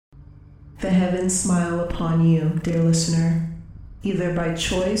The heavens smile upon you, dear listener. Either by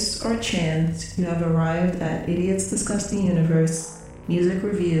choice or chance, you have arrived at Idiots Discuss the Universe Music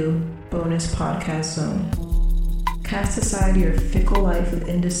Review Bonus Podcast Zone. Cast aside your fickle life of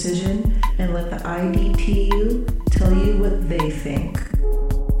indecision and let the IDTU tell you what they think.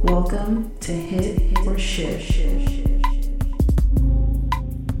 Welcome to Hit or Shit.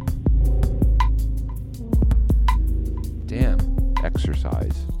 Damn.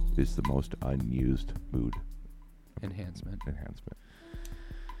 Exercise is the most unused mood Enhancement.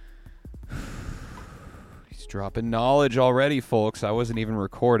 He's dropping knowledge already, folks. I wasn't even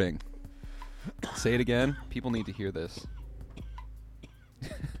recording. Say it again. People need to hear this.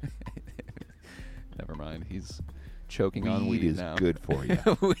 Never mind. He's choking on weed now. Weed is good for you.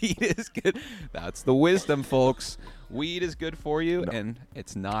 Weed is good. That's the wisdom, folks. Weed is good for you, and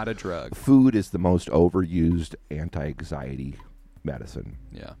it's not a drug. Food is the most overused anti-anxiety medicine.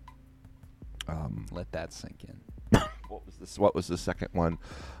 Yeah. Let that sink in. What was the second one?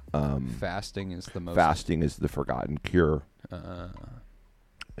 Fasting is the most. Fasting is the forgotten cure.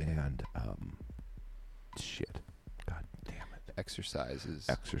 And Shit. God damn it. exercise is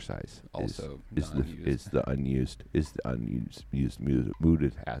Also is the unused mood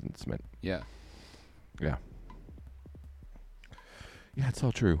enhancement. Yeah. Yeah. Yeah, it's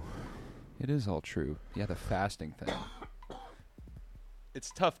all true. It is all true. Yeah, the fasting thing.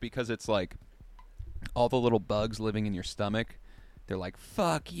 It's tough because it's like all the little bugs living in your stomach, they're like,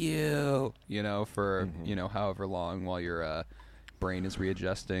 fuck you, for, however long while your brain is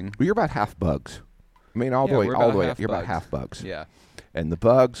readjusting. Well, you're about half bugs. I mean, all the way up, you're about half bugs. Yeah. And the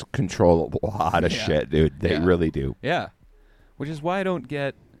bugs control a lot of shit, dude. They really do. Yeah. Which is why I don't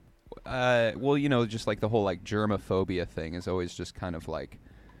get, just like the whole like germophobia thing is always just kind of like,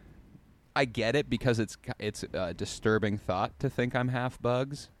 I get it because it's a disturbing thought to think I'm half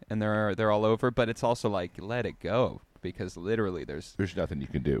bugs and they're all over, but it's also like, let it go because literally there's nothing you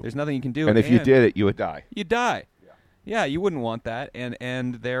can do. There's nothing you can do. And if you did it, you would die. You'd die. Yeah, you wouldn't want that.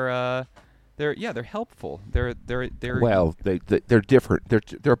 And they're helpful. They're different.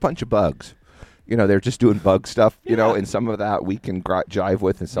 They're a bunch of bugs. They're just doing bug stuff, and some of that we can jive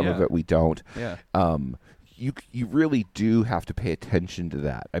with and some of it we don't. Yeah. You really do have to pay attention to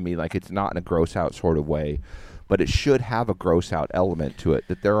that. I mean, like, it's not in a gross out sort of way, but it should have a gross out element to it,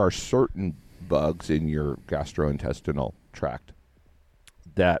 that there are certain bugs in your gastrointestinal tract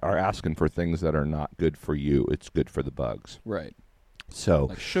that are asking for things that are not good for you. It's good for the bugs. Right. So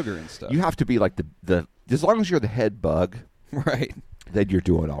like sugar and stuff. You have to be like the as long as you're the head bug, right, then you're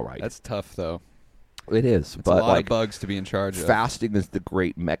doing all right. That's tough though. It is, it's but a lot of bugs to be in charge of. Fasting is the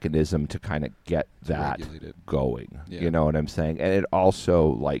great mechanism to kind of get that going. Yeah. You know what I'm saying? And it also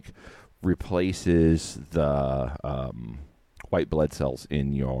like replaces the white blood cells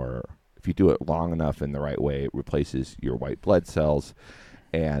in your. If you do it long enough in the right way, it replaces your white blood cells,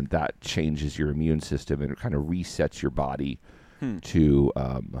 and that changes your immune system and it kind of resets your body to.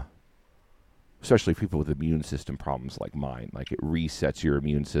 Especially people with immune system problems like mine, like it resets your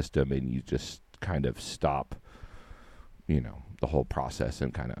immune system and you just kind of stop, the whole process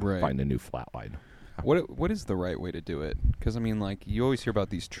and kind of find a new flat line. What is the right way to do it? Because, I mean, like, you always hear about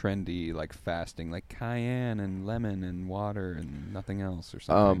these trendy, like, fasting, like cayenne and lemon and water and nothing else or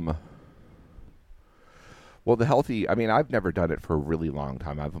something. Well, the healthy, I mean, I've never done it for a really long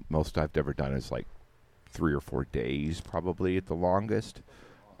time. Most I've ever done is like 3 or 4 days probably at the longest.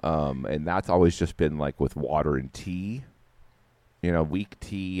 And that's always just been like with water and tea, weak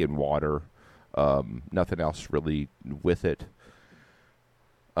tea and water, nothing else really with it.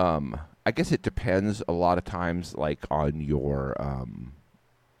 I guess it depends a lot of times like on your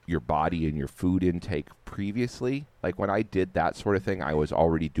body and your food intake previously. Like when I did that sort of thing, I was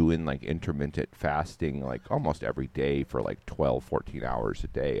already doing like intermittent fasting, like almost every day for like 12, 14 hours a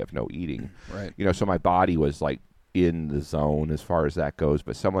day of no eating. Right. So my body was like in the zone as far as that goes,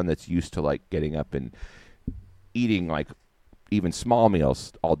 but someone that's used to like getting up and eating like even small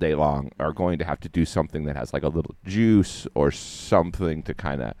meals all day long are going to have to do something that has like a little juice or something to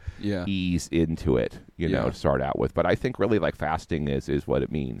kind of ease into it, to start out with. But I think really like fasting is what it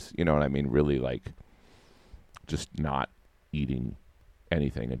means. You know what I mean? Really like just not eating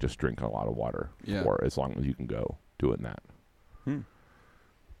anything and just drinking a lot of water for as long as you can go doing that.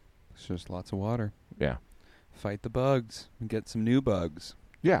 It's just lots of water. Yeah. Fight the bugs and get some new bugs.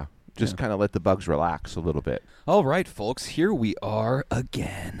 Yeah. Just kind of let the bugs relax a little bit. All right, folks, here we are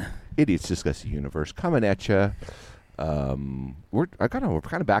again. Idiots Discuss the Universe coming at you. We're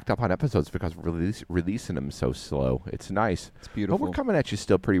kind of backed up on episodes because we're releasing them so slow. It's nice. It's beautiful. But we're coming at you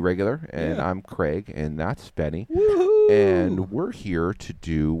still pretty regular. And I'm Craig, and that's Benny. Woohoo! And we're here to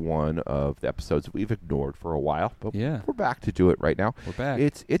do one of the episodes that we've ignored for a while, but Yeah. we're back to do it right now. We're back.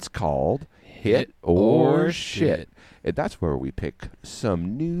 It's called Hit or Shit. And that's where we pick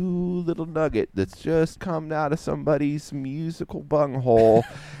some new little nugget that's just come out of somebody's musical bunghole,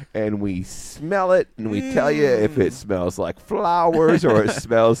 and we smell it, and we tell you if it smells like flowers or it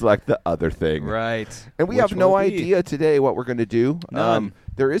smells like the other thing. Right. And we Which have no will be? idea today what we're going to do. None.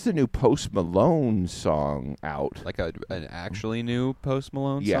 There is a new Post Malone song out. Like an actually new Post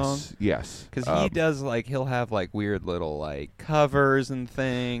Malone song? Yes. Because he does, like, he'll have, like, weird little, like, covers and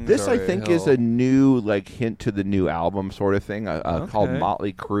things. This, or I think, is he'll- a new, like, hint to the new album sort of thing called Okay.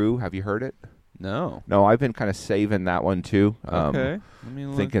 Motley Crue. Have you heard it? No. No, I've been kind of saving that one, too. Okay. Let me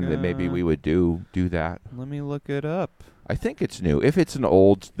look, Thinking that maybe we would do that. Let me look it up. I think it's new. If it's an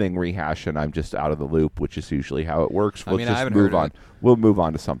old thing rehashing, I'm just out of the loop, which is usually how it works. I We'll mean, I just haven't move heard on. it. We'll move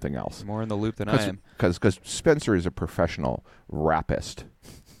on to something else. More in the loop than I am. Because Spencer is a professional rapist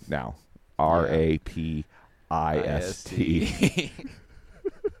now. RAPIST.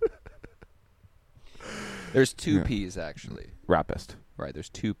 There's two Yeah. P's, actually. Rapist. Right, there's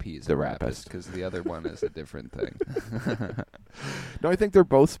two P's The in rapist. because the other one is a different thing. No, I think they're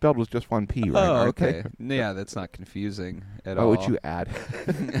both spelled with just one P, right? Oh, aren't okay. they? Yeah, that's not confusing at What all. would you add?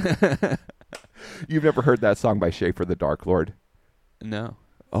 You've never heard that song by Schaefer the Dark Lord? No.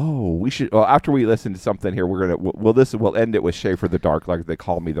 Oh, we should. Well, after we listen to something here, we're gonna we'll end it with Schaefer the Dark Lord. They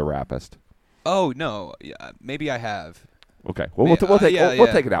call me the rapist. Oh no. Yeah, maybe I have. Okay. Well, we'll take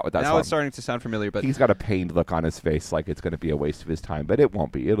it out with that now song. it's starting to sound familiar, but He's got a pained look on his face, like it's going to be a waste of his time, but it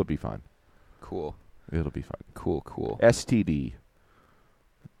won't be. It'll be fun. cool. It'll be fun. Cool. STD.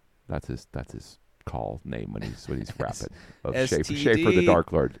 That's his call name when he's rapping. Of STD. Schaefer the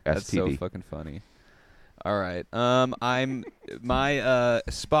Dark Lord. STD. That's so fucking funny. All right. My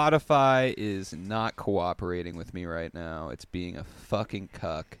Spotify is not cooperating with me right now. It's being a fucking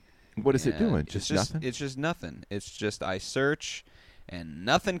cuck. What is it And doing? it's Just nothing? It's just nothing. It's just I search and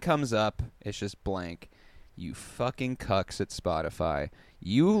nothing comes up. It's just blank. You fucking cucks at Spotify.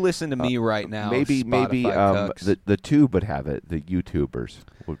 You listen to me right now. Maybe Spotify cucks. the tube would have it. The YouTubers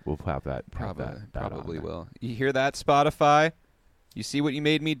will have that. Probably on will. You hear that, Spotify? You see what you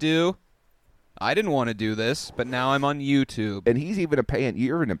made me do? I didn't want to do this, but now I'm on YouTube. And he's even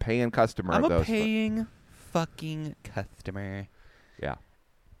you're even a paying customer I'm of a those. paying fucking customer. Yeah.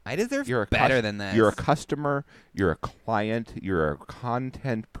 I deserve You're better than that. You're a customer. You're a client. You're a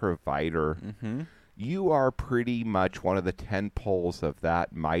content provider. Mm-hmm. You are pretty much one of the 10 poles of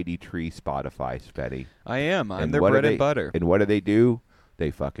that mighty tree, Spotify, Spetty. I am. I'm And their what do bread they- and butter. And what do? They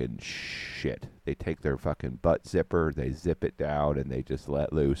fucking shit. They take their fucking butt zipper, they zip it down, and they just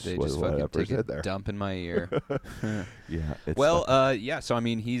let loose They with just fucking whatever's take in a there. dump in my ear. Yeah. It's Well, yeah. So I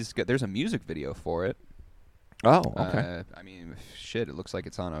mean, there's a music video for it. oh, okay. I mean, shit. It looks like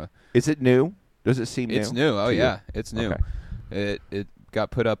it's on a. Is it new? Does it seem new? It's new. Oh to you? yeah, it's new. Okay. It got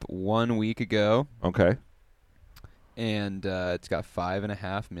put up 1 week ago, Okay. and it's got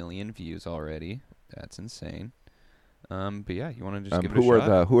 5.5 million views already. That's insane. But yeah, you want to just give it a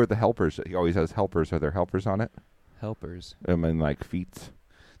shot? Who are the helpers? He always has helpers. Are there helpers on it? Helpers. I mean, like feats.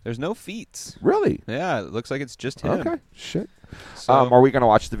 There's no feats. Really? Yeah, it looks like it's just him. Okay. Shit. So Are we gonna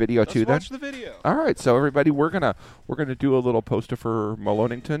watch the video let's too? Then. watch the video. All right. So everybody, we're gonna do a little poster for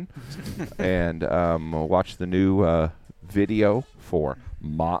Malonington, and we'll watch the new video for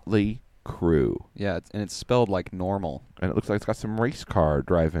Motley Crue, Yeah, and it's spelled like normal. and it looks like it's got some race car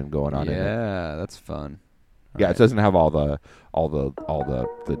driving going on in it. Yeah, that's fun. Yeah, Right. it doesn't have all the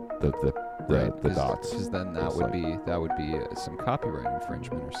Right, dots. Because then that It's would like- be some copyright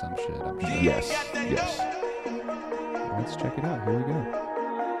infringement or some shit. I'm sure. Yes. Let's check it out. Here we go.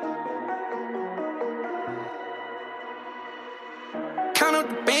 Count up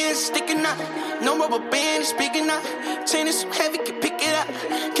the bands sticking up. No rubber band is big enough. Chain is so heavy, can pick it up.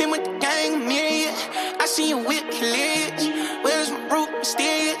 Came with the gang, myriad. I see you whip hilarious. Where's my root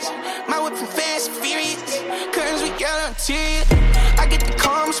mysterious? My whip from fast and furious. Curtains with yellow interior. I get the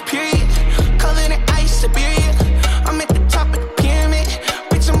calmest period. Covered in ice, Siberia. I'm at the top of the pyramid.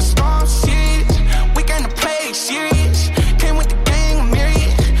 Bitch, I'm a star, I'm serious. We got to play serious. Came with the gang,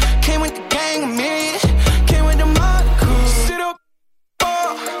 myriad. Came with the gang, myriad. Came with the mother crew. Sit up.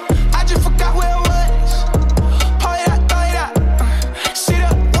 I just forgot where I was. Pour it out, throw it out. Sit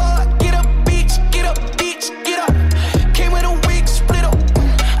up, what? Get up, bitch, get up, bitch, get up. Came with a wig, split up.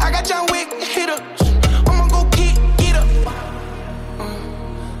 I got John Wick hitters. I'ma go get up.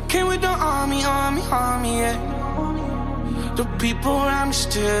 Came with the army, yeah. The people around me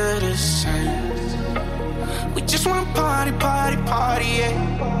still the same. We just wanna party,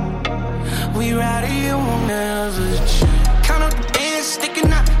 yeah. We ride it, you won't never change. Count up the bands,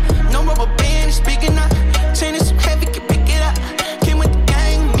 sticking up. No rubber band, speaking up. Chain is so heavy, can pick it up. Came with the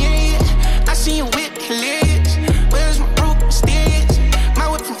gang, myriad. I see you whip, hilarious. Where's my root, mysterious? My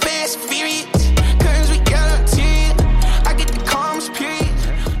whip from fast, furious. Curtains we got interior. I get the calms, period.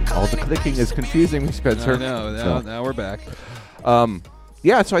 All the clicking is confusing me, Spencer. I know. Now we're back.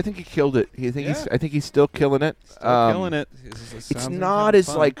 Yeah, so I think he killed it. I think he's still killing it. Still killing it. It's not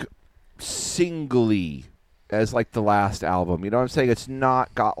as like singly as like the last album. You know what I'm saying? It's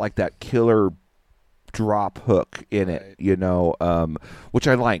not got like that killer drop hook in it, you know, which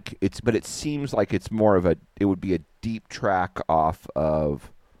I like. But it seems like it's more of it would be a deep track off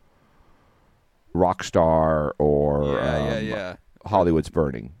of Rockstar or Hollywood's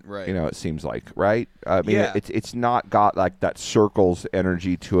Burning. Right. You know, it seems like, right? I mean, Yeah. it's not got like that Circles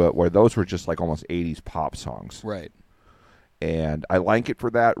energy to it where those were just like almost 80s pop songs. Right. And I like it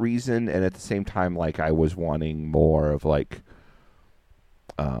for that reason, and at the same time, like I was wanting more of like,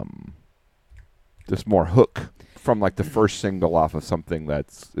 just more hook from like the first single off of something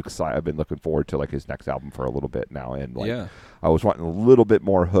that's exciting. I've been looking forward to like his next album for a little bit now, and like I was wanting a little bit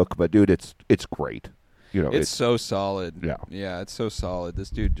more hook. But dude, it's great. You know, it's so solid. Yeah, it's so solid.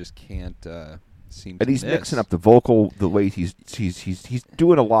 This dude just can't seem. And he's mixing up the vocal the way he's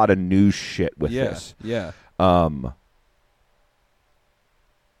doing a lot of new shit with this. Yeah.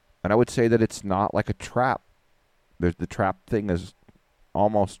 And I would say that it's not like a trap. The trap thing is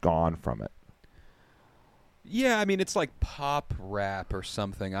almost gone from it. Yeah, I mean it's like pop rap or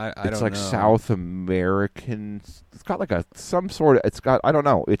something. I don't know. It's like South American. It's got like some sort of. It's got, I don't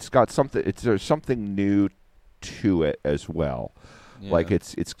know. It's got something. There's something new to it as well. Yeah. Like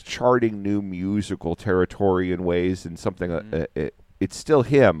it's charting new musical territory in ways, and something. It's still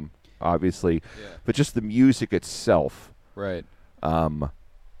him, obviously, but just the music itself. Right.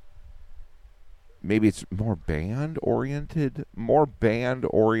 Maybe it's more band oriented,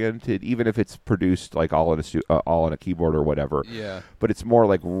 even if it's produced like all in a keyboard or whatever. Yeah. But it's more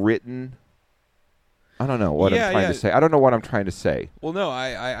like written. I don't know what I'm trying to say. I don't know what I'm trying to say. Well, no,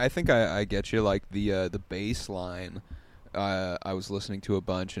 I think I get you. Like the bass line, I was listening to a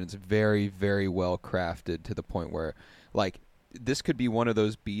bunch, and it's very, very well crafted to the point where, like, this could be one of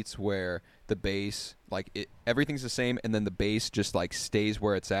those beats where the bass, like, everything's the same, and then the bass just like stays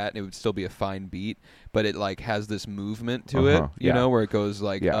where it's at, and it would still be a fine beat, but it like has this movement to it, you know, where it goes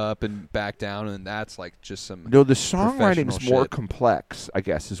like up and back down, and that's like just some. No, the songwriting's more shit. Complex, I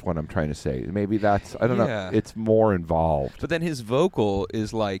guess, is what I'm trying to say. Maybe that's, I don't know. It's more involved. But then his vocal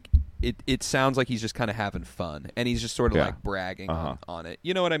is like, it sounds like he's just kind of having fun, and he's just sort of like bragging on it.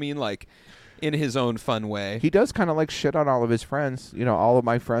 You know what I mean? Like, in his own fun way. He does kind of like shit on all of his friends. You know, all of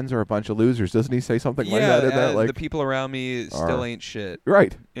my friends are a bunch of losers. Doesn't he say something like that in that? Like, the people around me still ain't shit.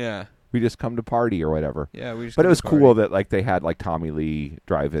 Right. Yeah. We just come to party or whatever. Yeah, we just. But it was cool that like they had like Tommy Lee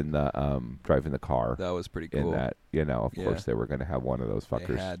driving the car. That was pretty cool. In that, you know, of course they were going to have one of those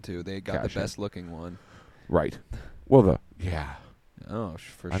fuckers. They had to. They got the best looking one. Right. Well, Oh,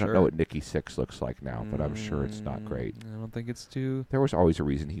 for sure. I don't know what Nikki Sixx looks like now, but I'm sure it's not great. I don't think it's too. There was always a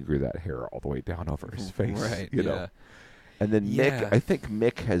reason he grew that hair all the way down over his face, right? You know. And then Mick, I think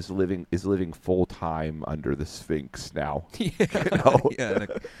Mick is living full time under the Sphinx now. Yeah, you know?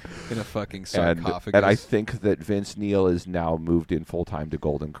 in a fucking sarcophagus. And I think that Vince Neil is now moved in full time to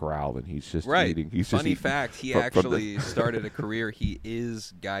Golden Corral, and he's just eating. Funny fact, he actually started a career. He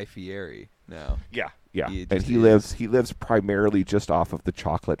is Guy Fieri now. Yeah. And he lives primarily just off of the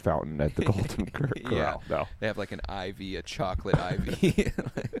chocolate fountain at the Golden Corral. No. They have like an IV, a chocolate IV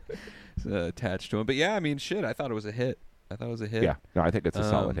attached to him. But yeah, I mean, shit, I thought it was a hit. Yeah, no, I think it's a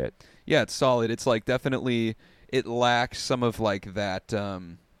solid hit. Yeah, it's solid. It's like definitely, it lacks some of like that.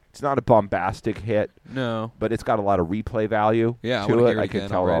 It's not a bombastic hit. No. But it's got a lot of replay value to it. I can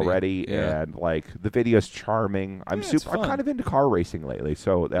tell already. Yeah. And like the video's charming. I'm kind of into car racing lately,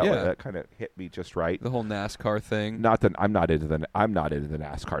 so that kind of hit me just right. The whole NASCAR thing. Not that I'm not into the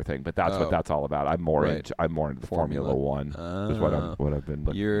NASCAR thing, but that's what that's all about. I'm more into the Formula One. Is what I've been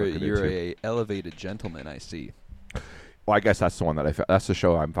looking into. You're a elevated gentleman, I see. Well, I guess that's the one that's the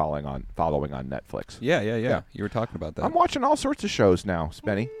show I'm following on Netflix. Yeah. You were talking about that. I'm watching all sorts of shows now,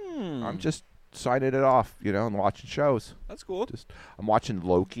 Spenny. I'm just signing it off, you know, and watching shows. That's cool. I'm watching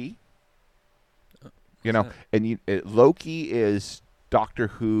Loki. You know, and Loki is Doctor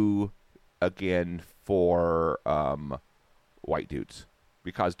Who again for white dudes.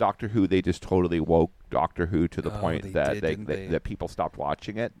 Because Doctor Who, they just totally woke Doctor Who to the point that that people stopped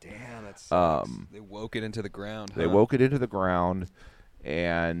watching it. Damn, that sucks. They woke it into the ground. They woke it into the ground,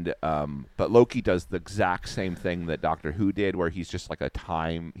 And but Loki does the exact same thing that Doctor Who did, where he's just like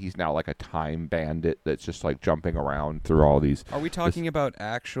he's now like a time bandit that's just like jumping around through all these. Are we talking about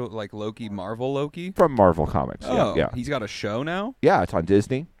actual like Loki, Marvel Loki? From Marvel Comics. Oh, yeah. He's got a show now? Yeah, it's on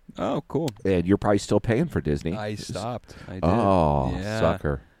Disney. Oh, cool. And you're probably still paying for Disney. I stopped. I did. Oh, yeah.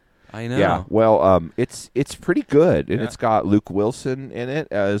 sucker. I know. Yeah, well, it's pretty good, and Yeah. it's got Luke Wilson in it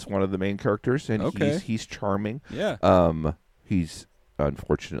as one of the main characters, and Okay. he's charming. Yeah. He's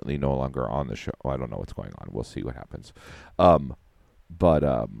unfortunately no longer on the show. I don't know what's going on. We'll see what happens. But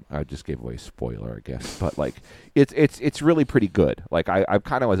I just gave away a spoiler, I guess. But like, it's really pretty good. Like I'm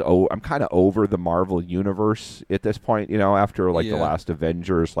kind of over the Marvel universe at this point. You know, after like the Yeah. last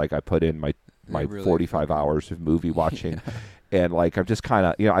Avengers, like I put in my really 45 fucking- hours of movie watching. And like I'm just kind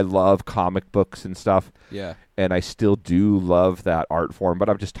of, I love comic books and stuff, Yeah. and I still do love that art form, but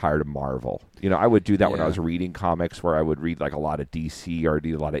I'm just tired of Marvel. I would do that when I Yeah. was reading comics, where I would read like a lot of DC or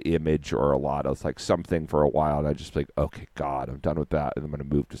a lot of Image or a lot of like something for a while, and I just like, okay, God, I'm done with that, and I'm going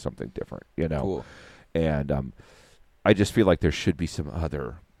to move to something different. Cool. And I just feel like there should be some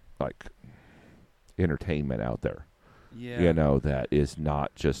other like entertainment out there, Yeah. that is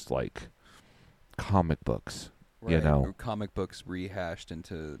not just like comic books. Right. Or comic books rehashed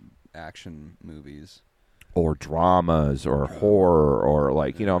into action movies. Or dramas, or horror, or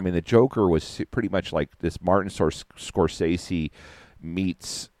like, the Joker was pretty much like this Martin Scorsese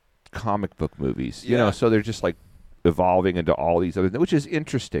meets comic book movies, Yeah. so they're just like evolving into all these other, which is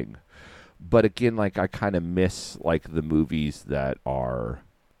interesting. But again, like I kind of miss like the movies that are,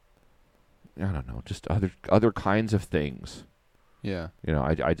 I don't know, just other kinds of things. Yeah.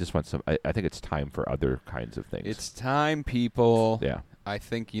 I just want some. I think it's time for other kinds of things. It's time, people. Yeah. I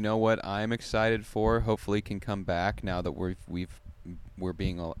think what I'm excited for. Hopefully, can come back now that we're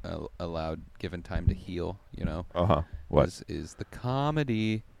being given time to heal. What is the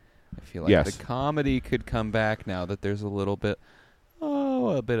comedy? I feel like Yes. the comedy could come back now that there's a little bit,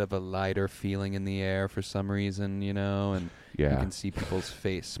 a bit of a lighter feeling in the air for some reason, and Yeah. you can see people's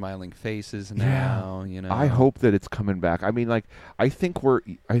smiling faces now. I hope that it's coming back. I mean, like, I think we're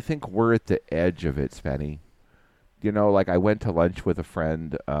at the edge of it, Spenny. Like I went to lunch with a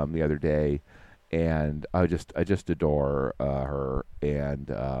friend the other day, and I just adore her, and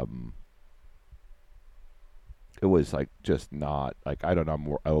it was like just not like, I don't know, I'm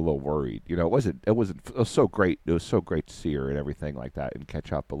a little worried. It was so great. It was so great to see her and everything like that, and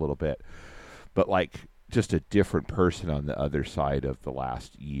catch up a little bit, but like just a different person on the other side of the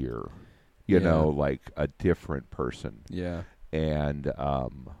last year. Like a different person. Yeah. And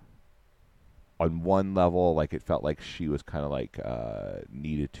on one level, like it felt like she was kind of like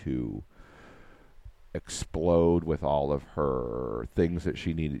needed to explode with all of her things that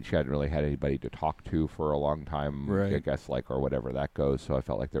she needed. She hadn't really had anybody to talk to for a long time, Right. I guess, like, or whatever that goes. So I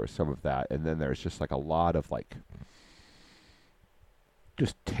felt like there was some of that, and then there's just like a lot of like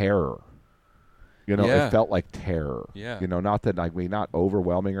just terror. Yeah. It felt like terror. Yeah. Not that not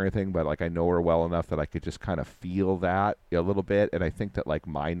overwhelming or anything, but like I know her well enough that I could just kind of feel that a little bit, and I think that like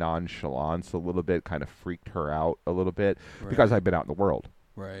my nonchalance a little bit kind of freaked her out a little bit because Right. I've been out in the world.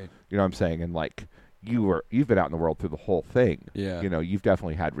 Right. You know what I'm saying? And like you've been out in the world through the whole thing. Yeah. You've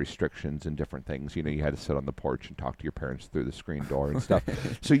definitely had restrictions and different things. You had to sit on the porch and talk to your parents through the screen door and stuff.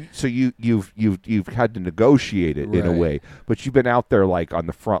 So you've had to negotiate it in a Right. way, but you've been out there like on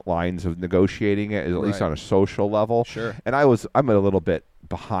the front lines of negotiating it, at least Right. on a social level. Sure. And I'm a little bit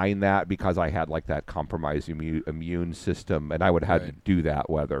behind that because I had like that compromised immune system, and I would have had to Right. do that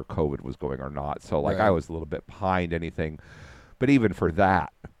whether COVID was going or not. So like Right. I was a little bit behind anything, but even for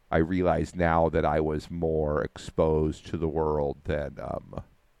that, I realize now that I was more exposed to the world than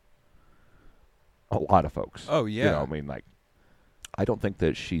a lot of folks. Oh, yeah. I mean, like, I don't think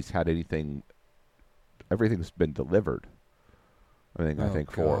that she's had anything. Everything's been delivered. I think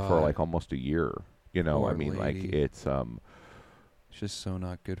for God. like almost a year. I Poor mean, like lady. it's It's just so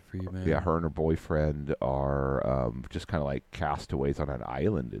not good for you, man. yeah, her and her boyfriend are just kind of like castaways on an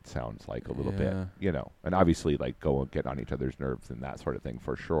island. It sounds like a little bit, and obviously like go and get on each other's nerves and that sort of thing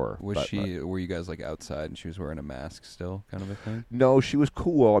for sure. Was But, were you guys like outside and she was wearing a mask still, kind of a thing? no, she was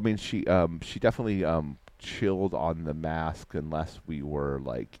cool. I mean, she definitely chilled on the mask unless we were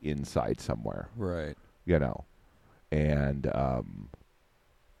like inside somewhere, Right. and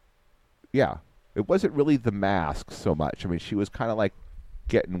yeah. It wasn't really the mask so much. I mean, she was kind of like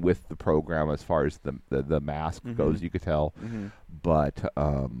getting with the program as far as the mask goes, you could tell. Mm-hmm. But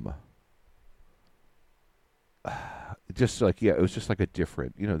just like, yeah, it was just like a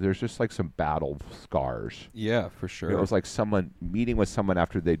different, there's just like some battle scars. Yeah, for sure. It was like someone meeting with someone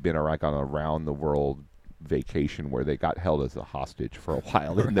after they'd been like on a round the world vacation where they got held as a hostage for a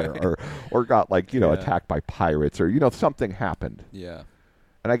while in there, or got like attacked by pirates, or something happened. Yeah.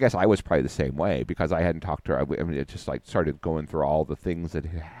 And I guess I was probably the same way because I hadn't talked to her. I mean, it just like started going through all the things that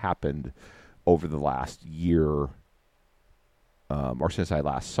had happened over the last year, or since I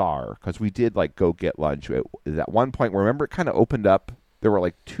last saw her. Because we did like go get lunch at one point. Remember, it kind of opened up. There were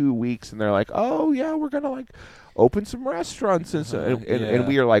like 2 weeks, and they're like, "Oh yeah, we're gonna like open some restaurants," and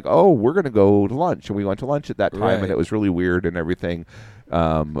we are like, "Oh, we're gonna go to lunch," and we went to lunch at that time, Right. and it was really weird and everything.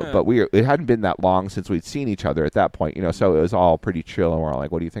 But it hadn't been that long since we'd seen each other at that point, so it was all pretty chill, and we're all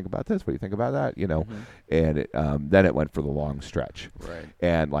like, "What do you think about this? What do you think about that?" And then it went for the long stretch, Right.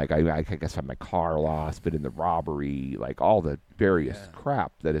 and like I guess I had my car lost, but in the robbery, like all the various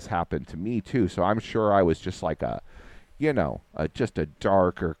crap that has happened to me too. So I'm sure I was just like just a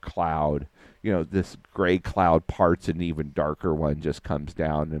darker cloud. This gray cloud parts, and an even darker one just comes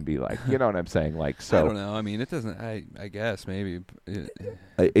down and be like, you know what I'm saying? Like, so I don't know. I mean, it doesn't. I guess maybe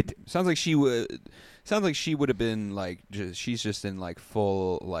it sounds like she would. Sounds like she would have been like. She's just in like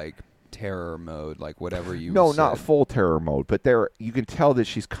full like terror mode, like whatever you. No, said. not full terror mode, but you can tell that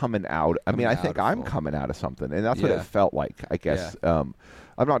she's coming out. I mean, I think I'm full. coming out of something, and that's what Yeah. it felt like. I guess.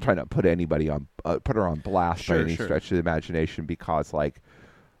 I'm not trying to put anybody on, put her on blast by any stretch of the imagination, because like,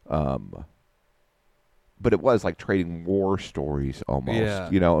 but it was like trading war stories almost,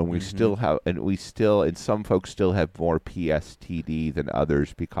 and we still have, and some folks still have more PSTD than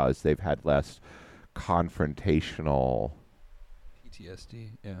others because they've had less confrontational PTSD.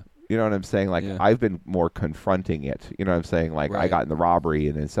 Yeah. You know what I'm saying? Like, I've been more confronting it. You know what I'm saying? Like, I got in the robbery,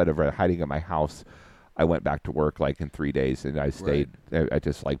 and instead of hiding at my house, I went back to work like in 3 days, and I stayed. I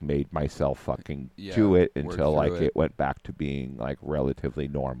just like made myself fucking do it until like it went back to being like relatively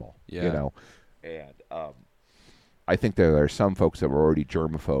normal. Yeah. And I think there are some folks that were already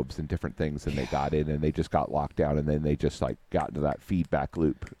germaphobes and different things, and they got in and they just got locked down, and then they just like got into that feedback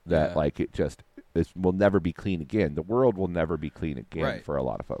loop that like it just will never be clean again. The world will never be clean again for a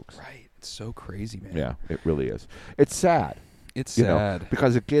lot of folks. Right. It's so crazy, man. Yeah, it really is. It's sad. It's sad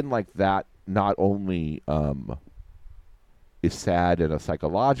because again, like that. Not only is sad in a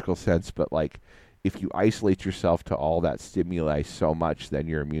psychological sense, but like if you isolate yourself to all that stimuli so much, then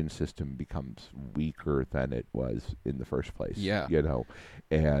your immune system becomes weaker than it was in the first place. Yeah.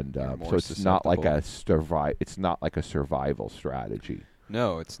 And so it's not like it's not like a survival strategy.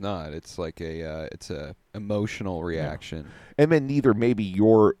 No, it's not. It's like it's a emotional reaction. Yeah. And then neither maybe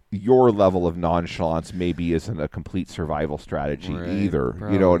your level of nonchalance maybe isn't a complete survival strategy either.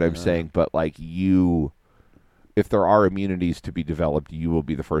 Probably you know what I'm saying? But like if there are immunities to be developed, you will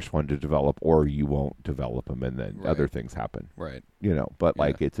be the first one to develop, or you won't develop them, and then other things happen. Right. But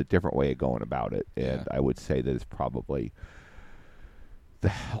like it's a different way of going about it, and I would say that it's probably the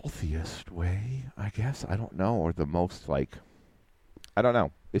healthiest way, I guess. I don't know, or the most like. I don't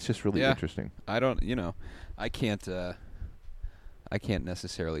know. It's just really interesting. I don't. I can't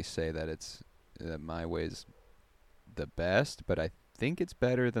necessarily say that it's that my way's the best, but I think it's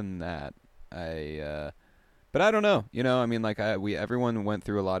better than that. But I don't know. I mean, like everyone went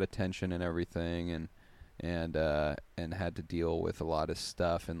through a lot of tension and everything, and had to deal with a lot of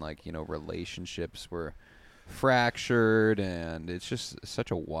stuff, and like relationships were fractured, and it's just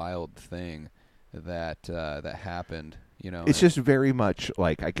such a wild thing that happened. It's just very much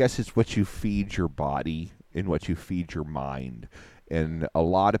like, I guess it's what you feed your body and what you feed your mind. And a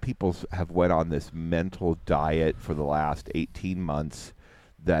lot of people have went on this mental diet for the last 18 months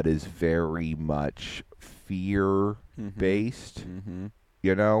that is very much fear-based,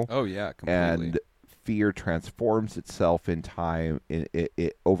 Oh, yeah, completely. And fear transforms itself in time,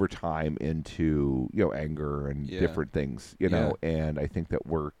 over time into, anger and different things, and I think that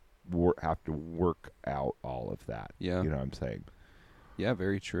we have to work out all of that. Yeah. You know what I'm saying? Yeah,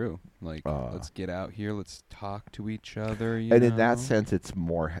 very true. Like, let's get out here. Let's talk to each other. And in that sense, it's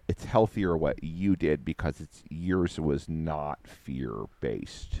healthier what you did, because yours was not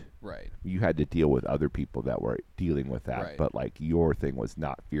fear-based. Right. You had to deal with other people that were dealing with that. Right. But, like, your thing was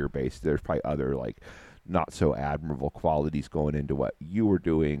not fear-based. There's probably other, like, not so admirable qualities going into what you were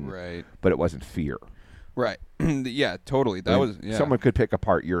doing. Right. But it wasn't fear. Right. Yeah, totally. Someone could pick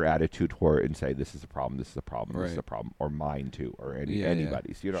apart your attitude toward it and say, this is a problem, this is a problem, this is a Right. problem, or mine too, or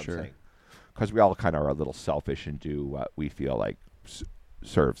anybody's. You know what I'm saying? Because we all kind of are a little selfish and do what we feel like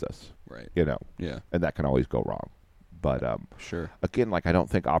serves us. Right. Yeah. And that can always go wrong. But again, like, I don't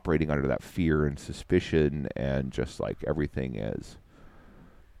think operating under that fear and suspicion and just like everything is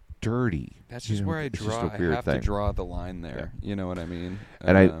dirty. That's just where I draw. I have to draw the line there. Yeah. You know what I mean?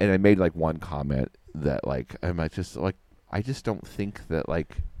 And I made like one comment that like I just don't think that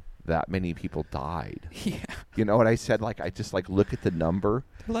like that many people died. Yeah. You know what I said? Like, I just like look at the number.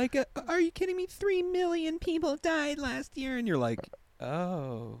 Like, are you kidding me? 3 million people died last year, and you're like,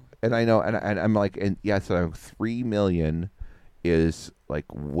 oh. And I know, and I'm like, and yes, 3 million is like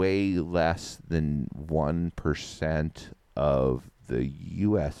way less than 1% of the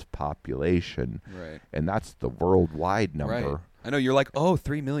U.S. population, Right. and that's the worldwide number. Right. I know you're like,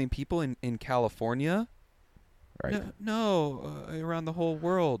 3 million people in California. Right. No, around the whole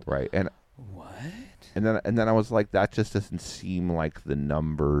world. Right. And what? And then I was like, that just doesn't seem like the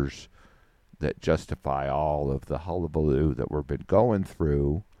numbers that justify all of the hullabaloo that we've been going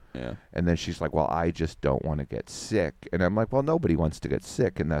through. Yeah. And then she's like, well, I just don't want to get sick. And I'm like, well, nobody wants to get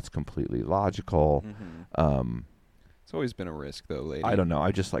sick, and that's completely logical. Mm-hmm. It's always been a risk, though, lady. I don't know.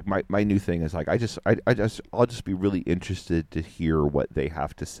 I just like my new thing is like I'll just be really interested to hear what they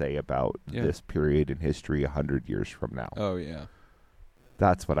have to say about this period in history 100 years from now. Oh yeah.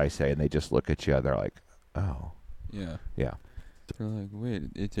 That's what I say, and they just look at you. They're like, oh. Yeah. Yeah. They're like, wait,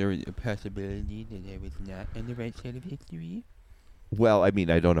 is there a possibility that I was not on the right side of history? Well, I mean,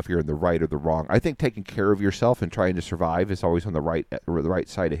 I don't know if you're in the right or the wrong. I think taking care of yourself and trying to survive is always on the right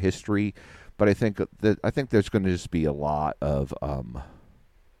side of history. But I think there's going to just be a lot of I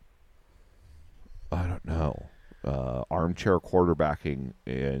don't know, armchair quarterbacking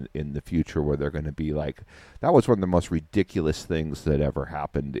in the future, where they're going to be like, that was one of the most ridiculous things that ever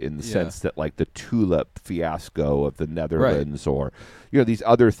happened, in the sense that like the tulip fiasco of the Netherlands, or these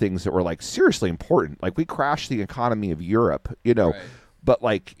other things that were like seriously important. Like, we crashed the economy of Europe, but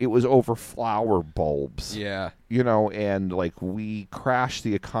like it was over flower bulbs. Yeah. And like we crashed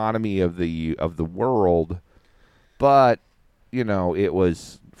the economy of the world, but it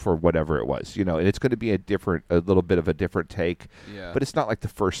was for whatever it was, and it's going to be a little bit of a different take. Yeah. But it's not like the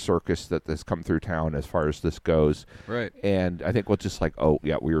first circus that has come through town as far as this goes. Right. And I think we'll just like, oh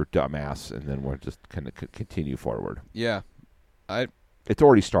yeah, we were dumbass, and then we'll just kind of continue forward. Yeah. It's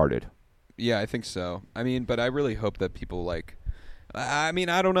already started. Yeah, I think so. I mean, but I really hope that people like. I mean,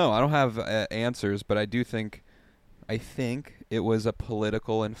 I don't know. I don't have answers, but I think it was a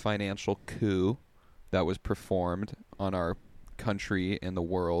political and financial coup that was performed on our country and the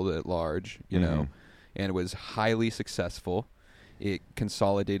world at large, and it was highly successful. It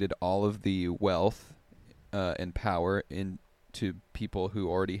consolidated all of the wealth and power into people who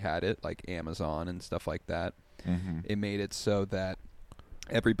already had it, like Amazon and stuff like that. Mm-hmm. It made it so that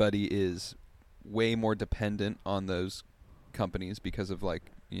everybody is way more dependent on those companies because of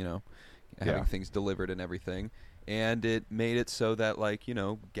having things delivered and everything. And it made it so that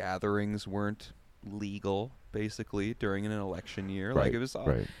gatherings weren't legal basically during an election year. Right, like it was all,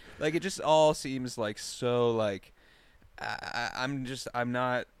 right. like it just all seems like so like I'm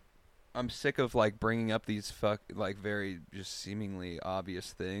sick of like bringing up these very just seemingly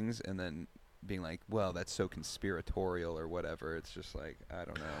obvious things and then being like, well, that's so conspiratorial or whatever. It's just like, I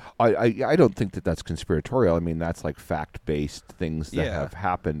don't know. I don't think that that's conspiratorial. I mean, that's like fact-based things that have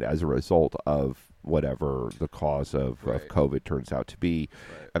happened as a result of whatever the cause of COVID turns out to be.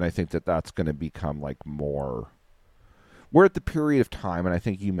 Right. And I think that that's going to become like more... We're at the period of time, and I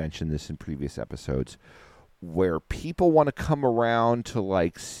think you mentioned this in previous episodes, where people want to come around to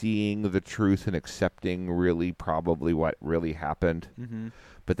like seeing the truth and accepting really probably what really happened. Mm-hmm.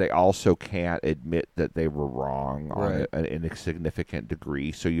 But they also can't admit that they were wrong in a significant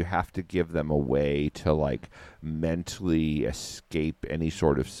degree. So you have to give them a way to like mentally escape any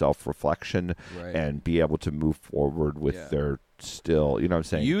sort of self-reflection and be able to move forward with their still, you know what I'm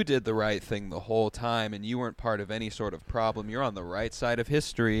saying? You did the right thing the whole time, and you weren't part of any sort of problem. You're on the right side of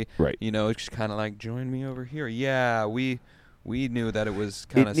history. Right. It's kind of like, join me over here. Yeah, we knew that it was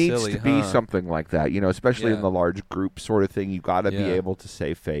kind of silly. It needs to be something like that, especially in the large group sort of thing. You got to be able to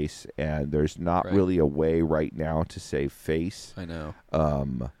save face, and there's not really a way right now to save face. I know.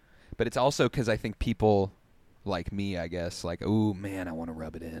 But it's also because I think people like me, I guess, like, oh man, I want to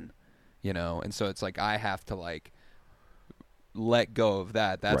rub it in, and so it's like I have to like let go of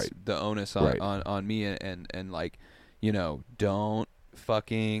that. That's the onus on me, and like, don't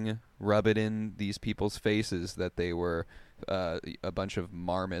fucking rub it in these people's faces that they were a bunch of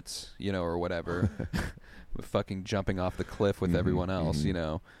marmots, or whatever, fucking jumping off the cliff with everyone else,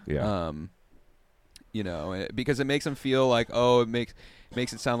 because it makes them feel like, it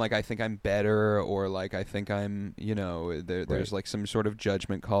makes it sound like I think I'm better, or like I think I'm, there's like some sort of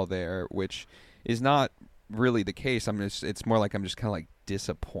judgment call there, which is not really the case. It's more like I'm just kind of like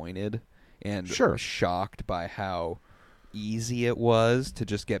disappointed and shocked by how easy it was to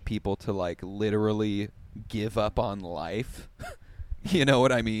just get people to like literally give up on life. You know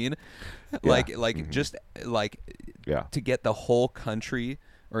what I mean? Like just like to get the whole country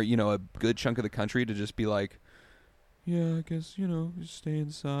or a good chunk of the country to just be like, yeah, I guess just stay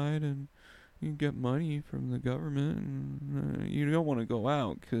inside and you get money from the government, and you don't want to go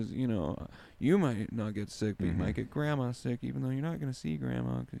out because you might not get sick, but you might get grandma sick, even though you're not going to see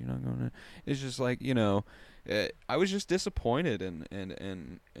grandma because you're not going to. It's just like I was just disappointed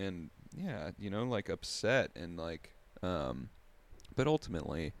and yeah, like upset and like, but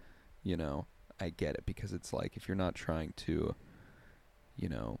ultimately, I get it because it's like if you're not trying to,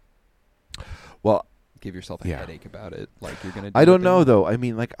 well, give yourself a headache about it, like you're gonna. I don't know though. I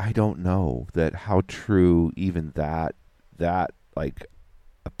mean, like I don't know that how true even that like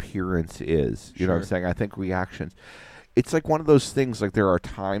appearance is. You know what I'm saying? I think reactions. It's like one of those things. Like there are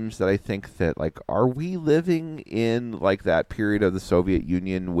times that I think that like, are we living in like that period of the Soviet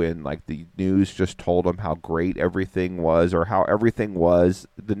Union when like the news just told them how great everything was or how everything was?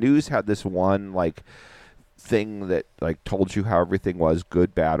 The news had this one like thing that like told you how everything was,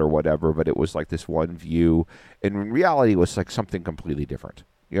 good, bad, or whatever, but it was like this one view, and in reality it was like something completely different.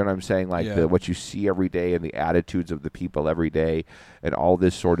 You know what I'm saying? Like what you see every day and the attitudes of the people every day and all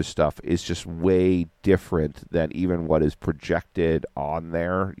this sort of stuff is just way different than even what is projected on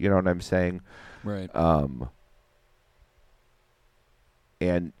there. You know what I'm saying? Right.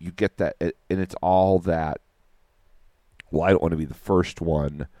 And you get that, and it's all that, well, I don't want to be the first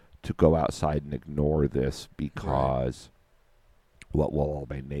one to go outside and ignore this because what will all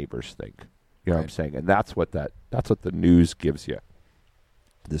my neighbors think? You know what I'm saying? And that's what the news gives you.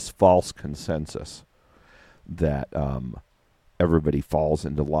 This false consensus that everybody falls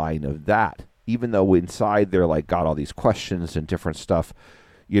into line of that, even though inside they're like got all these questions and different stuff,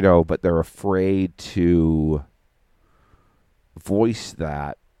 but they're afraid to voice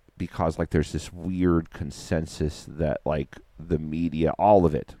that because like there's this weird consensus that like the media, all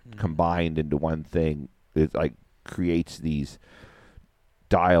of it combined into one thing, it like creates these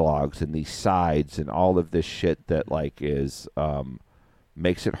dialogues and these sides and all of this shit that like is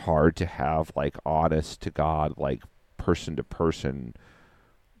makes it hard to have like honest to God, like person to person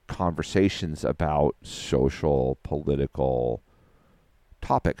conversations about social, political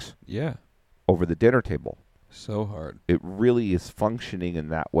topics. Yeah. Over the dinner table. So hard. It really is functioning in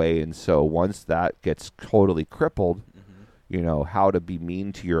that way. And so once that gets totally crippled, how to be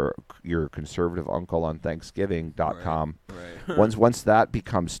mean to your conservative uncle on Thanksgiving.com. Right. Once that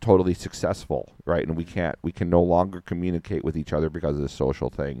becomes totally successful, right, and we can no longer communicate with each other because of the social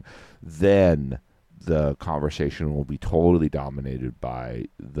thing, then the conversation will be totally dominated by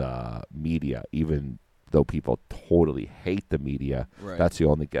the media, even though people totally hate the media. Right.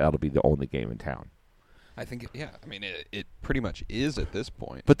 That'll be the only game in town. I think, I mean, it pretty much is at this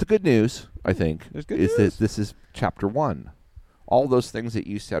point. But the good news, I think, is that this is chapter 1. All those things that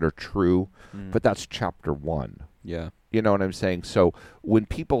you said are true, but that's chapter 1. Yeah. You know what I'm saying? So when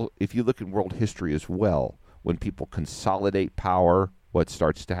people, if you look in world history as well, when people consolidate power, what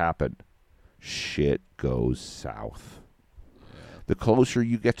starts to happen? Shit goes south. Yeah. The closer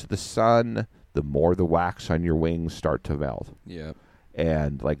you get to the sun, the more the wax on your wings start to melt. Yeah.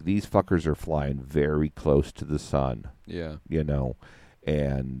 And like these fuckers are flying very close to the sun. Yeah.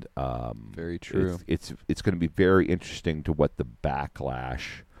 And very true. It's going to be very interesting to what the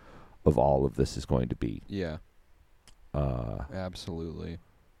backlash of all of this is going to be. Yeah. Absolutely.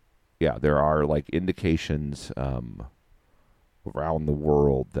 Yeah, there are like indications around the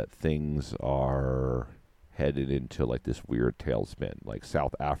world that things are headed into like this weird tailspin. Like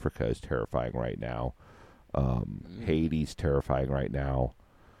South Africa is terrifying right now. Haiti's terrifying right now.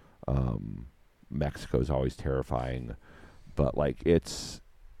 Mexico's always terrifying, but like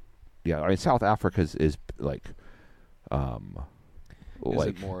South Africa is like, is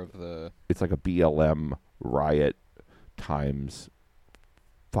it more of the? It's like a BLM riot times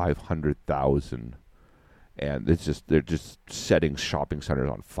 500,000, and they're just setting shopping centers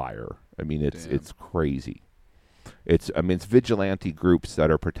on fire. I mean, it's crazy. It's vigilante groups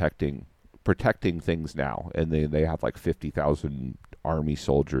that are protecting things now, and they have like 50,000 army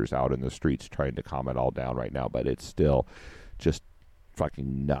soldiers out in the streets trying to calm it all down right now, but it's still just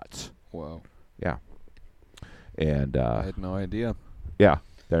fucking nuts. Wow. Yeah. And I had no idea. Yeah.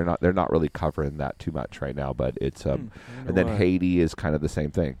 They're not really covering that too much right now, but it's and then Haiti is kind of the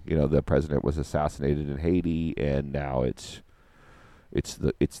same thing. The president was assassinated in Haiti, and now it's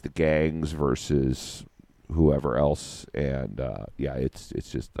the gangs versus whoever else, and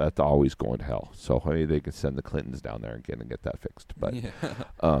it's just that's always going to hell. So they can send the Clintons down there again and get that fixed. But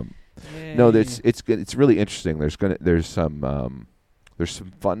no, it's really interesting. There's some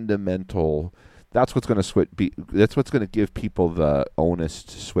fundamental that's what's going to that's what's going to give people the onus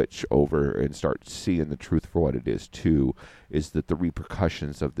to switch over and start seeing the truth for what it is too, is that the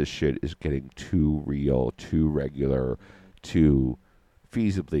repercussions of this shit is getting too real, too regular, to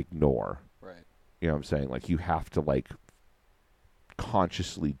feasibly ignore. Right. You know what I'm saying? Like, you have to, like,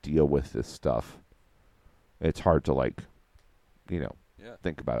 consciously deal with this stuff. It's hard to, like, you know,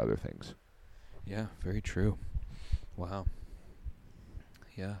 think about other things. Yeah, very true. Wow.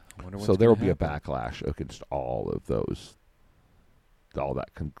 Yeah. I wonder what's So there will be a happen. backlash against all of those, all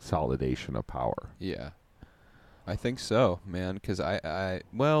that consolidation of power. Yeah. I think so, man, because I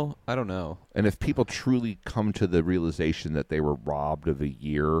don't know. And if people truly come to the realization that they were robbed of a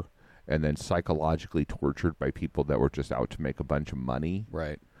year and then psychologically tortured by people that were just out to make a bunch of money,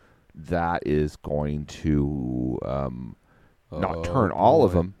 Right. that is going to not turn all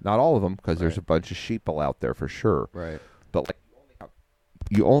of them, not all of them, because there's a bunch of sheeple out there for sure. Right. But like,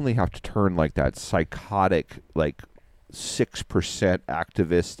 you only have to turn like that psychotic, like 6%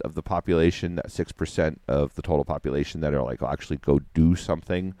 activist of the population, that 6% of the total population that are like, I'll actually go do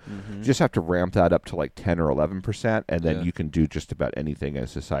something. Mm-hmm. You just have to ramp that up to like 10 or 11%, and then Yeah. you can do just about anything in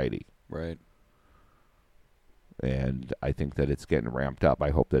society. Right. And I think that it's getting ramped up. I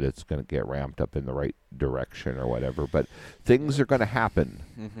hope that it's going to get ramped up in the right direction or whatever. But things are going to happen,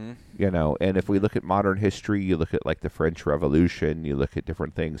 Mm-hmm. you know. And if we look at modern history, you look at like the French Revolution, you look at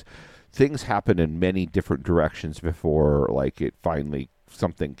different things. Things happen in many different directions before, like, it finally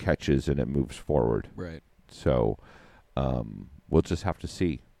something catches and it moves forward. Right. So we'll just have to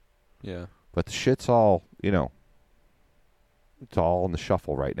see. Yeah. But the shit's all, you know, it's all in the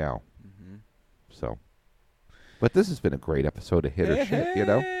shuffle right now. Mm-hmm. So, but this has been a great episode of Hit or Shit, you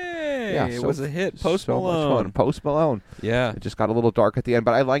know? Yeah, it so- was a hit. Post so much Malone. fun. Post Malone. Yeah. It just got a little dark at the end,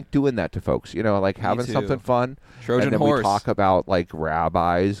 but I like doing that to folks. You know, I like having too. something fun. Trojan and then horse. we talk about like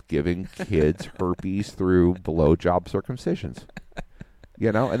rabbis giving kids herpes through blowjob circumcisions.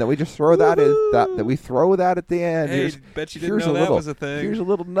 You know, and then we just throw that we throw that at the end. Hey, bet you didn't here's know a that little, was a thing. Here's a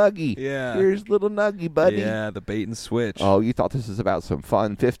little nuggie. Yeah. Here's a little nuggie, buddy. Yeah, the bait and switch. Oh, you thought this was about some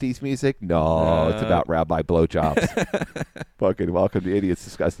fun 50s music? No, it's about rabbi blowjobs. Fucking welcome to Idiots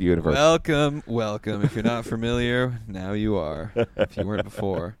Discuss the Universe. Welcome. If you're not familiar, now you are. If you weren't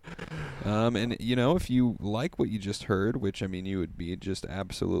before. And, you know, if you like what you just heard, which, I mean, you would be just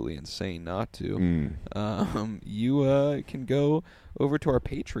absolutely insane not to, you can go over to our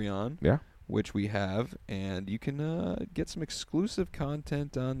Patreon, Yeah. which we have, and you can get some exclusive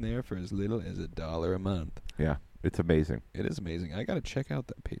content on there for as little as $1 a month. Yeah, it's amazing. It is amazing. I got to check out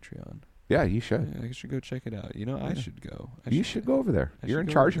that Patreon. Yeah, you should. I should go check it out. You know, I should go. You should go over there. I You're should in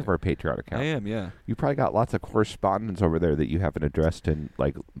go charge over of our Patreon account. I am, yeah. You probably got lots of correspondence over there that you haven't addressed in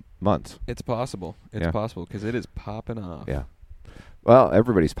like months. It's possible. It's Yeah. possible because it is popping off. Yeah. Well,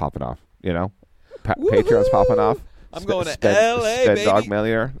 everybody's popping off. You know, Woohoo! Patreon's popping off. I'm going to Sped LA, baby. Dog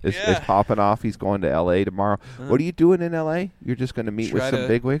Millionaire is Yeah. popping off. He's going to LA tomorrow. What are you doing in LA? You're just going to meet with Try some to-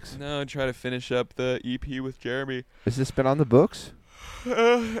 bigwigs? No, try to finish up the EP with Jeremy. Has this been on the books?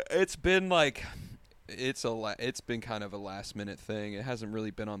 It's been like, it's been kind of a last minute thing. It hasn't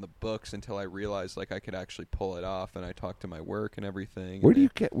really been on the books until I realized like I could actually pull it off, and I talked to my work and everything. Where and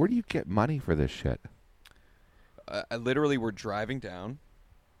do you get money for this shit? I literally were driving down,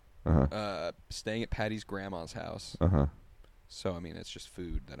 Uh-huh. staying at Patty's grandma's house. Uh-huh. So I mean, it's just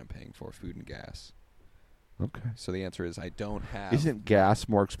food that I'm paying for, food and gas. Okay. So the answer is I don't have. Isn't gas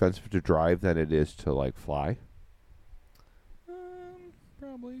more expensive to drive than it is to like fly?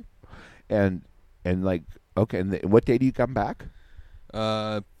 Probably. And like, okay, and what day do you come back?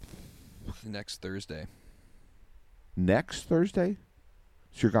 Next Thursday. Next Thursday?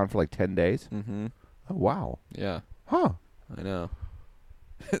 So you're gone for like 10 days? Mm-hmm. Oh, wow. Yeah, Huh. I know.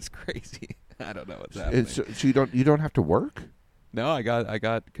 It's crazy. I don't know what's happening. So you don't have to work? No, I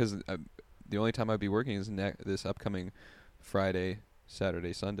got because the only time I'd be working is this upcoming Friday,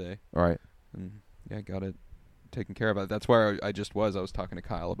 Saturday, Sunday. All right. And yeah, I got it taken care of. That's where I just was. I was talking to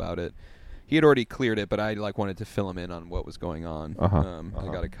Kyle about it. He had already cleared it, but I wanted to fill him in on what was going on. I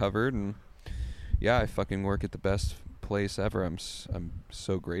got it covered, and yeah, I fucking work at the best place ever. I'm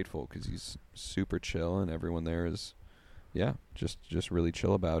so grateful because he's super chill, and everyone there is, yeah, just really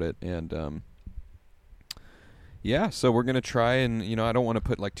chill about it. And yeah, so we're gonna try, and I don't want to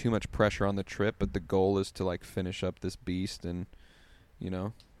put like too much pressure on the trip, but the goal is to like finish up this beast and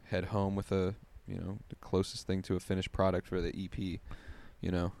head home with the closest thing to a finished product for the EP.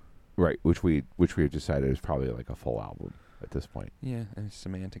 Right, which we have decided is probably like a full album at this point. Yeah, and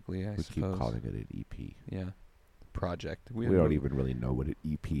semantically, I We suppose. keep calling it an EP. Yeah, project. We don't even really know what an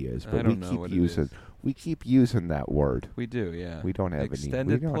EP is, I but don't know what it is. we keep using that word. We do, yeah. We don't have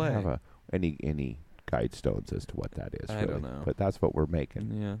Extended we don't play. have any guidestones as to what that is. I don't know. But that's what we're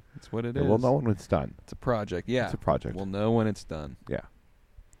making. Yeah, it's what it And is. we'll know when it's done. It's a project. Yeah, It's a project. We'll know when it's done. Yeah.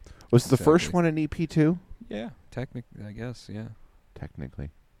 Was the first Exactly. one an EP too? Yeah, technically, I guess. Yeah, Technically.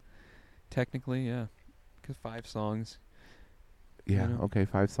 yeah, because 5 songs. Yeah. know? Okay.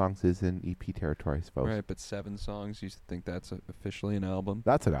 5 songs is in EP territory, I suppose. Right, but 7 songs. You think that's officially an album?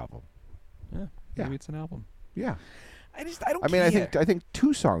 That's an album. Yeah, Yeah. maybe it's an album. Yeah. I don't. I mean, I think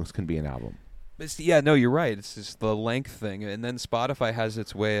 2 songs can be an album. Yeah, no, you're right. It's just the length thing, and then Spotify has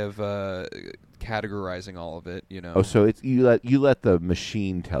its way of categorizing all of it. You know. Oh, so it's you let the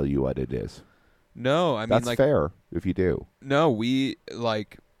machine tell you what it is. No, I mean That's like fair if you do. no, we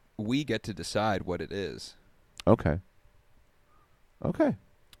get to decide what it is, Okay.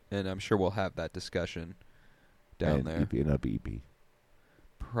 and I'm sure we'll have that discussion down and there. EP and a BB.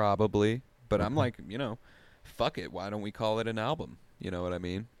 Probably, but I'm Okay. like, fuck it. Why don't we call it an album? You know what I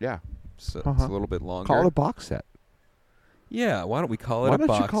mean? Yeah. So it's Uh-huh. a little bit longer. Call it a box set. Yeah. Why don't we call it Why a don't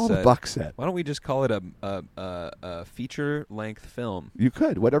box you call set? it a box set? Why don't we just call it a feature length film? You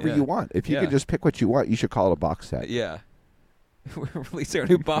could whatever Yeah. you want. If you Yeah. could just pick what you want, you should call it a box set. Yeah. We're releasing our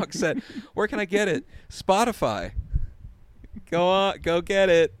new box set. Where can I get it? Spotify. Go get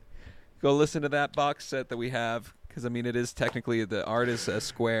it. Go listen to that box set that we have. Because, I mean, it is technically, the art is a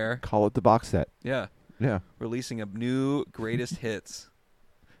square. Call it the box set. Yeah. Yeah. Releasing a new greatest hits.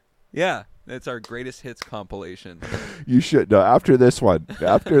 Yeah. It's our greatest hits compilation. You should. No, after this one,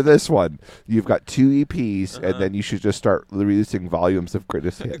 you've got 2 EPs, and then you should just start releasing volumes of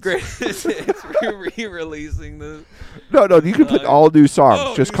greatest hits. Greatest hits. Re-releasing the... No, you can put all new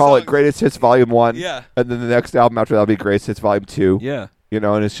songs. Just new call it songs. Greatest Hits Volume 1. Yeah. And then the next album after that will be Greatest Hits Volume 2. Yeah. You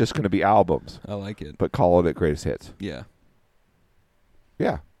know, and it's just going to be albums. I like it. But call it Greatest Hits. Yeah.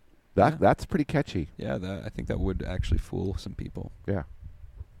 Yeah. Yeah. That's pretty catchy. Yeah, I think that would actually fool some people. Yeah.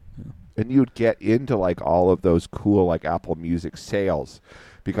 Yeah. And you'd get into like all of those cool like Apple Music sales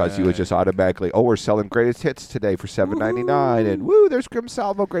because you would Right. just automatically, we're selling Greatest Hits today for $7.99, and woo, there's Grim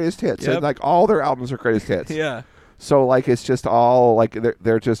Salvo Greatest Hits, Yep. and like all their albums are Greatest Hits. Yeah. So like it's just all like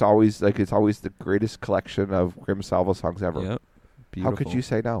they're just always like it's always the greatest collection of Grim Salvo songs ever. Yep. How could you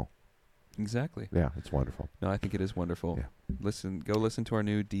say no? Exactly. Yeah, it's wonderful. No, I think it is wonderful. Yeah. Go listen to our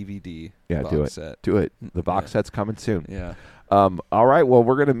new DVD Yeah, box do it. set. Do it. The box Yeah. set's coming soon. Yeah. All right. Well,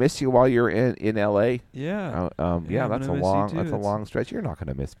 we're gonna miss you while you're in LA. Yeah. Yeah, I'm that's a gonna miss you long too. that's a It's- long stretch. You're not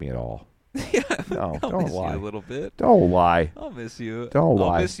gonna miss me at all. Yeah. No, I'll don't miss lie. you a little bit. Don't lie. I'll miss you. Don't I'll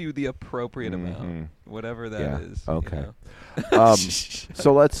lie. miss you the appropriate Mhm. amount, whatever that Yeah, is. okay. You know?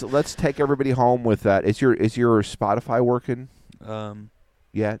 So let's take everybody home with that. Is your Spotify working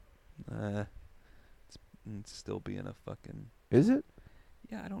yet? It's still being a fucking. Is it?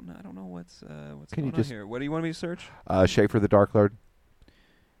 Yeah, I don't know what's Can you going on just- here. What do you want me to search? Schaefer the Dark Lord.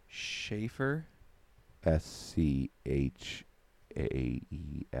 Schaefer. SCHAEFFER,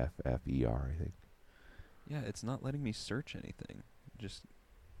 I think. Yeah, it's not letting me search anything. Just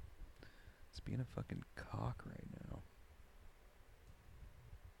it's being a fucking cock right now.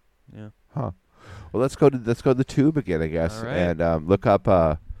 Yeah. Huh. Well, let's go to the tube again, I guess, All right. and look up.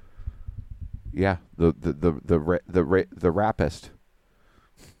 The Rapist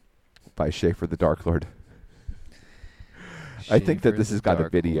by Schaefer the Dark Lord. I think that Schaefer this the has got a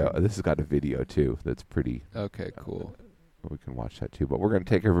Dark video. Lord. This has got a video too. That's pretty. Okay, cool. We can watch that too. But we're going to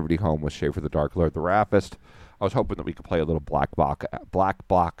take everybody home with Schaefer the Dark Lord, the Rapist. I was hoping that we could play a little black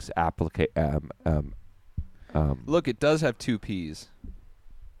box application. Look, it does have 2 P's.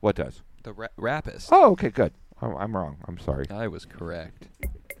 What does? The Rapist. Oh, okay, good. I'm wrong. I'm sorry. I was correct.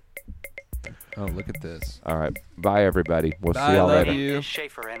 Oh, look at this. All right. Bye, everybody. We'll Bye, see y'all love later. you. It's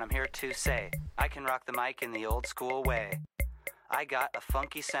Schaefer, and I'm here to say I can rock the mic in the old school way. I got a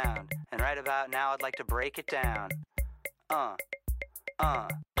funky sound, and right about now I'd like to break it down.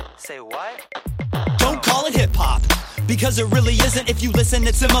 Say what? Don't call it hip-hop, because it really isn't. If you listen,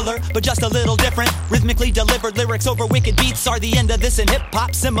 it's similar, but just a little different. Rhythmically delivered lyrics over wicked beats are the end of this in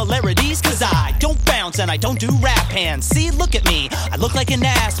hip-hop similarities. Cause I don't bounce and I don't do rap hands. See, look at me, I look like an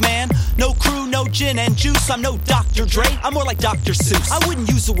ass, man. No crew, no gin and juice, I'm no Dr. Dre, I'm more like Dr. Seuss. I wouldn't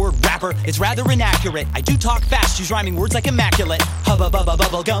use the word rapper, it's rather inaccurate. I do talk fast, use rhyming words like immaculate. Hubba bubba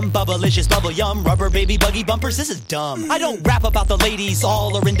bubble gum, bubblicious bubble yum. Rubber baby buggy bumpers, this is dumb. I don't rap about the ladies,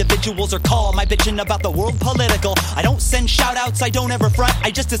 all are individuals, or call my bitchin' about the world political. I don't send shout outs, I don't ever front.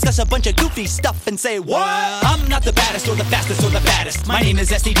 I just discuss a bunch of goofy stuff and say, what? I'm not the baddest or the fastest or the fattest. My name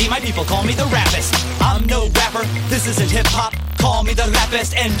is STD, my people call me the Rapist. I'm no rapper, this isn't hip hop. Call me the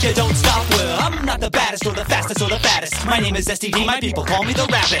Rapist and you don't stop. Well, I'm not the baddest or the fastest or the fattest. My name is STD, my people call me the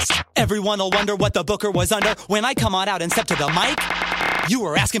Rapist. Everyone will wonder what the booker was under when I come on out and step to the mic. You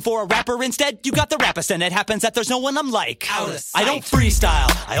were asking for a rapper instead? You got the rappist, and it happens that there's no one I'm like. I don't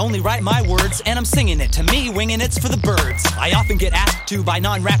freestyle, I only write my words, and I'm singing it. To me, winging it's for the birds. I often get asked to by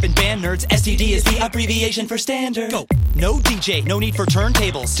non-rapping band nerds. STD is the abbreviation for standard. Go. No DJ, no need for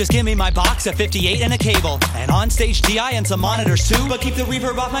turntables. Just give me my box, a 58 and a cable. And on stage DI and some monitors too. But keep the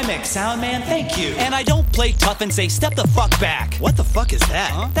reverb off my mix, sound man, thank you. And I don't play tough and say, step the fuck back. What the fuck is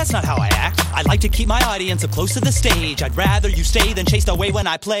that? Huh? That's not how I act. I like to keep my audience up close to the stage. I'd rather you stay than chased away when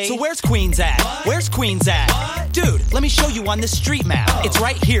I play. So where's Queens at? What? Where's Queens at? What? Dude, let me show you on this street map. Oh. It's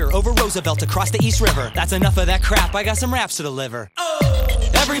right here, over Roosevelt, across the East River. That's enough of that crap, I got some raps to deliver. Oh.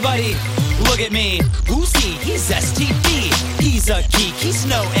 Everybody, look at me. Who's he? He's STD. He's a geek, he's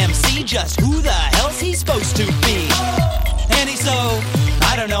no MC. Just who the hell's he supposed to be? Oh. And he's so,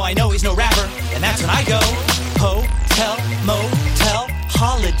 I don't know, I know he's no rapper. And that's when I go, hotel, motel,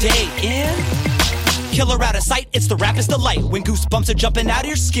 Holiday Inn. Killer out of sight, it's the rapist delight. When goosebumps are jumping out of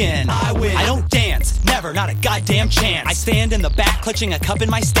your skin, I win. I don't dance, never, not a goddamn chance. I stand in the back, clutching a cup in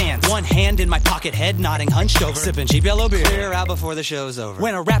my stance. One hand in my pocket, head nodding, hunched over, sipping cheap yellow beer. Clear out before the show's over.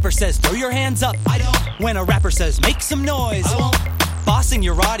 When a rapper says, throw your hands up, I don't. When a rapper says, make some noise, I won't. Bossing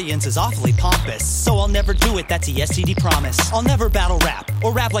your audience is awfully pompous, so I'll never do it, that's a STD promise. I'll never battle rap,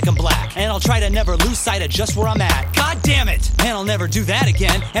 or rap like I'm black, and I'll try to never lose sight of just where I'm at. God damn it! And I'll never do that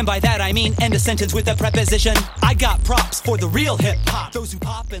again, and by that I mean end a sentence with a preposition. I got props for the real hip-hop, those who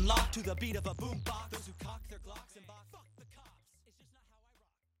pop and lock to the beat of a boom box, those who cock their Glocks and box.